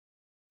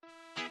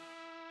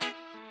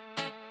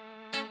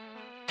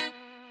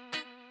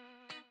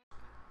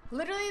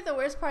Literally, the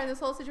worst part of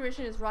this whole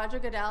situation is Roger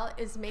Goodell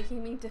is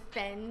making me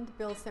defend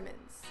Bill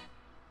Simmons.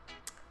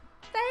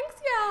 Thanks,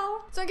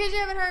 yo. So in case you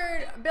haven't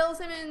heard, Bill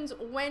Simmons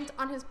went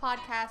on his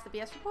podcast, The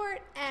BS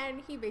Report,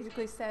 and he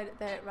basically said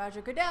that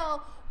Roger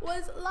Goodell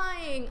was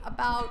lying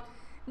about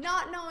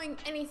not knowing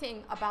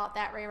anything about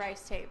that Ray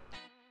Rice tape.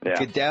 Yeah.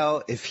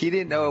 Goodell, if he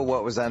didn't know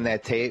what was on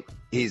that tape,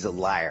 he's a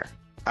liar.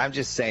 I'm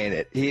just saying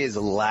it. He is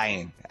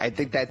lying. I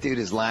think that dude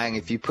is lying.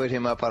 If you put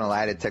him up on a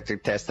lie detector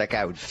test, that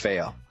guy would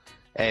fail.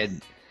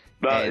 And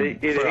for all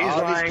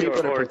these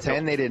people to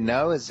pretend they didn't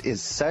know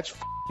is such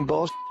f***ing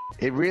bullshit.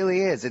 It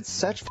really is. It's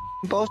such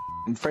f***ing bullshit.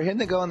 And for him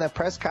to go on that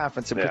press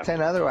conference and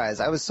pretend otherwise,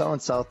 I was so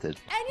insulted.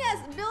 And yes,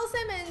 Bill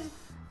Simmons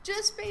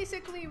just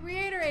basically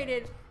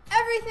reiterated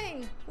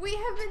everything we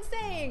have been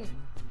saying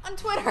on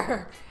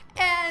Twitter.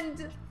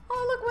 And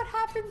oh, look what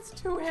happens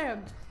to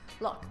him.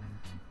 Look,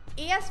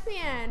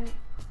 ESPN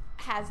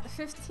has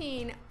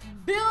 15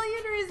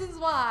 billion reasons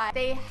why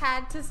they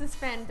had to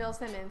suspend Bill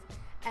Simmons.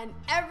 And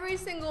every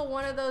single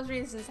one of those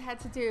reasons had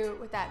to do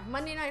with that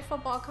Monday Night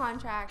Football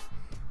contract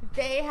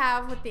they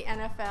have with the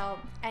NFL.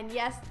 And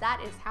yes, that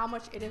is how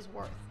much it is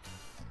worth.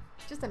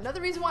 Just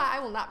another reason why I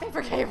will not pay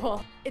for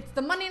cable. It's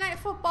the Monday Night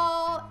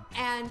Football,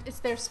 and it's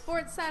their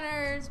Sports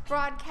Center's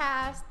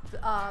broadcast,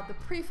 the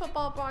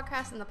pre-football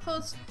broadcast and the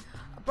post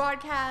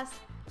broadcast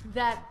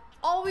that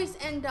always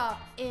end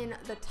up in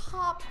the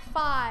top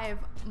 5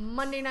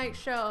 Monday night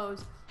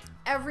shows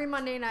every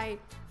Monday night.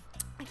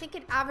 I think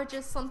it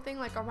averages something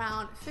like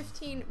around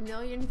 15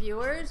 million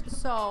viewers,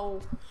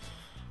 so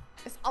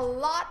it's a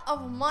lot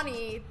of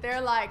money.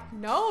 They're like,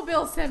 no,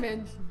 Bill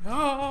Simmons,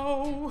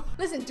 no.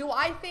 Listen, do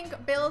I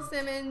think Bill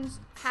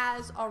Simmons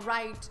has a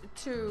right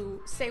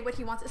to say what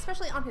he wants,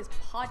 especially on his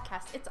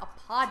podcast? It's a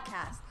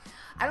podcast.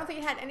 I don't think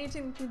it had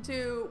anything to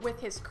do with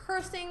his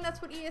cursing.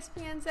 That's what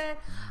ESPN said.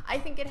 I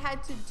think it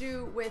had to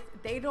do with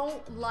they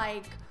don't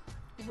like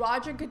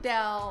Roger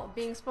Goodell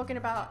being spoken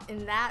about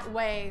in that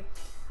way,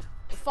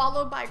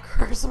 followed by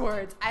curse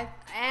words. I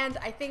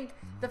think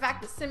the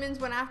fact that Simmons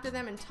went after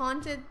them and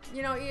taunted,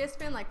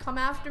 ESPN, like, come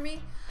after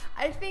me.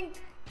 I think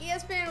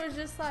ESPN was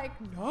just like,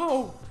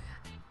 no.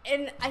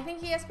 And I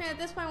think ESPN at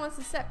this point wants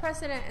to set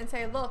precedent and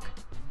say, look,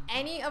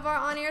 any of our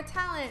on-air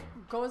talent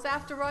goes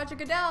after Roger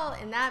Goodell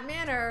in that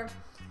manner,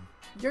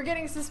 you're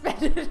getting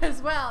suspended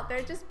as well.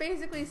 They're just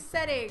basically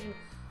setting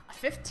a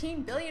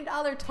 $15 billion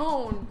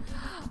tone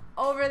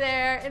over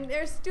there in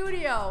their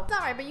studio. It's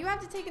all right, but you have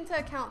to take into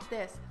account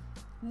this.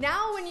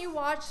 Now when you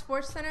watch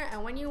SportsCenter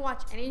and when you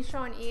watch any show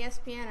on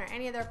ESPN or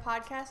any of their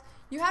podcasts,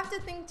 you have to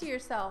think to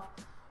yourself,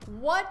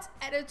 what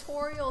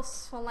editorial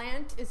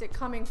slant is it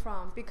coming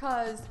from?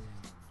 Because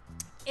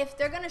if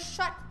they're going to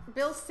shut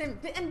Bill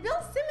Simmons, and Bill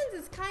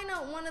Simmons is kind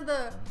of one of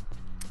the,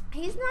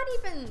 he's not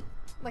even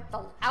like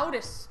the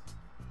loudest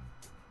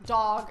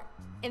dog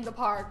in the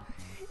park.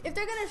 If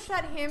they're going to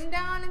shut him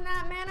down in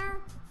that manner,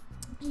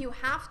 you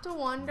have to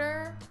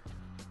wonder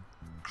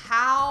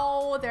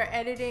how they're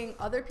editing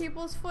other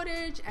people's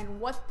footage and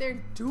what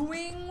they're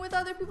doing with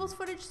other people's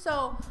footage.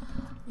 So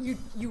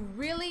you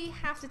really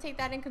have to take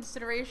that in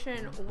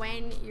consideration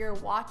when you're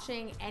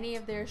watching any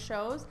of their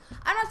shows.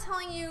 I'm not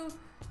telling you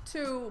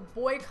to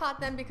boycott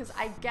them because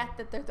I get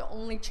that they're the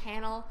only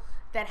channel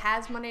that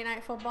has Monday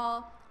Night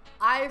Football.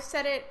 I've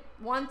said it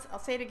once, I'll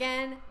say it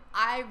again.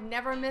 I've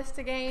never missed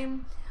a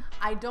game.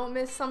 I don't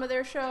miss some of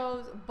their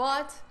shows,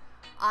 but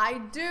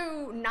I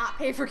do not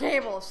pay for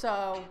cable,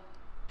 so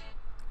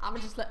I'm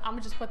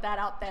gonna just put that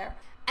out there.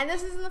 And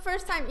this isn't the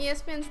first time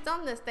ESPN's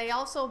done this. They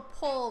also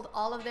pulled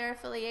all of their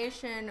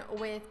affiliation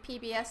with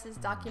PBS's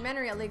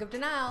documentary, A League of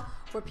Denial,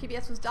 where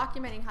PBS was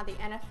documenting how the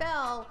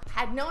NFL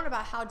had known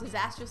about how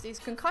disastrous these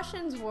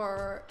concussions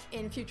were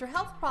in future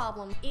health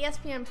problems.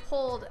 ESPN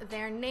pulled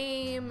their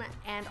name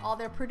and all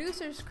their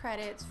producers'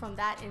 credits from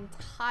that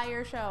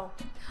entire show.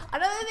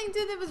 Another thing,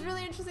 too, that was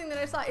really interesting that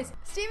I saw is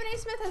Stephen A.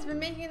 Smith has been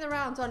making the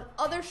rounds on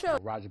other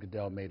shows. Roger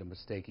Goodell made a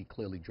mistake. He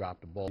clearly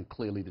dropped the ball. And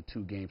clearly the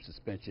 2-game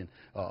suspension,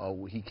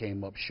 he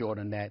came up short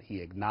on that. He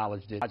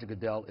acknowledged it. Roger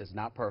Goodell is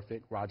not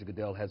perfect. Roger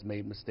Goodell has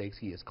made mistakes.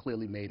 He has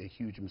clearly made a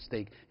huge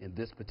mistake in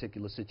this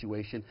particular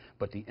situation.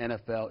 But the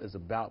NFL is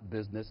about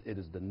business. It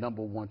is the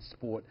 #1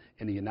 sport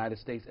in the United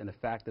States. And the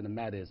fact of the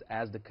matter is,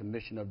 as the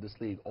commissioner of this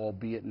league,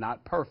 albeit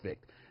not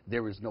perfect,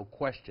 there is no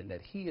question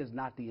that he is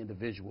not the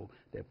individual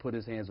that put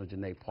his hands on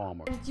Janae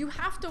Palmer. And you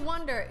have to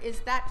wonder,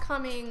 is that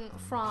coming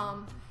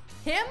from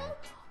him,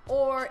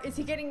 or is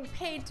he getting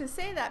paid to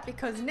say that?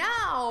 Because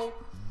now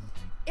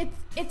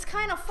it's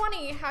kind of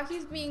funny how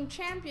he's being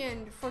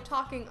championed for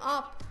talking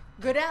up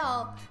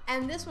Goodell,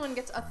 and this one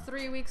gets a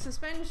 3-week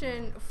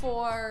suspension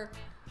for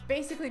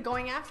basically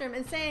going after him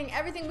and saying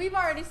everything we've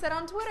already said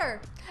on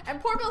Twitter.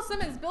 And poor Bill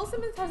Simmons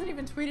hasn't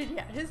even tweeted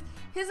yet.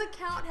 His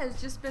account has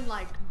just been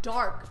like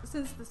dark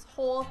since this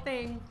whole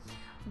thing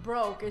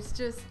broke. It's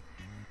just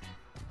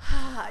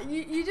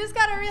you just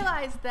gotta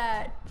realize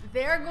that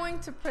they're going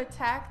to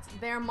protect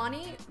their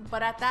money,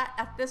 but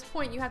at this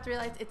point you have to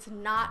realize it's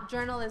not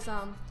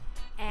journalism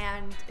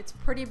and it's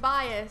pretty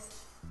biased,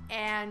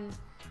 and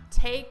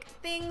take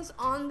things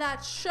on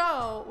that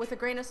show with a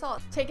grain of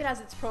salt. Take it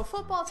as it's pro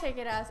football, take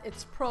it as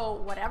it's pro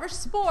whatever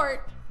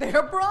sport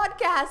they're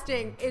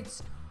broadcasting.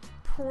 It's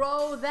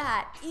pro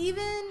that.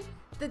 Even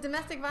the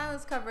domestic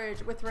violence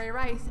coverage with Ray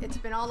Rice, it's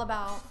been all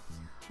about,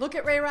 look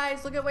at Ray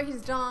Rice, look at what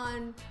he's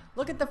done,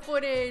 look at the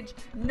footage,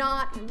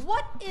 not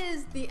what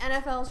is the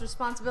NFL's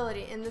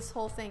responsibility in this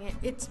whole thing.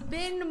 It's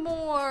been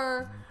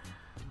more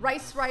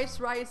Rice,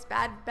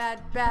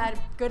 bad,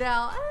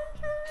 Goodell.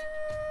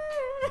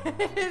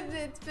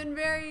 It's been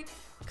very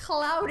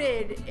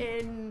clouded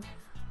in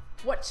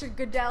what should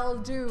Goodell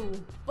do.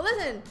 But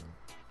listen,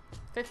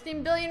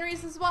 15 billion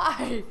reasons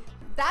why.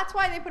 That's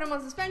why they put him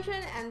on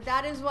suspension, and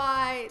that is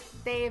why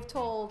they've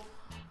told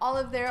all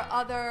of their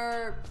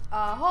other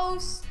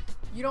hosts,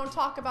 you don't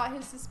talk about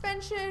his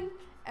suspension.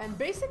 And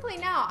basically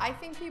now, I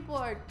think people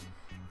are,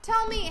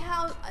 tell me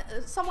how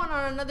someone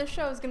on another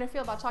show is going to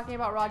feel about talking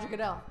about Roger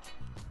Goodell,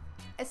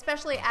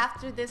 especially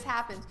after this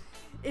happens.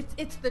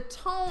 It's the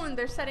tone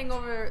they're setting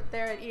over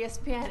there at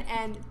ESPN,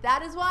 and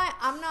that is why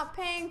I'm not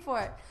paying for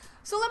it.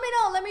 So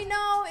let me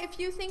know if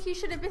you think he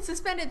should have been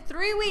suspended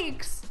 3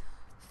 weeks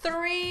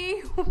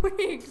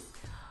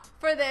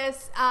for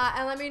this,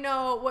 and let me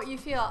know what you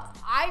feel.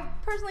 I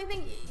personally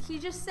think he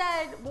just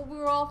said what we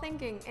were all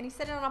thinking, and he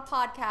said it on a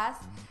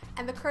podcast,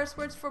 and the curse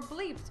words were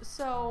bleeped.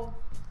 So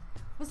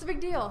what's the big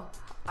deal?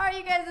 All right,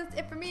 you guys, that's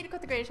it for me. To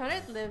quote the greatest on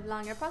it, live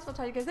long and prosper. I'll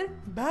tell you guys later.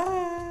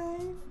 Bye.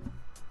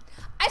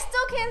 I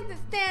still can't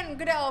stand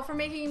Goodell for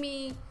making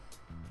me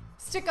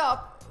stick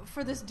up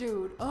for this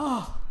dude.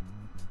 Oh.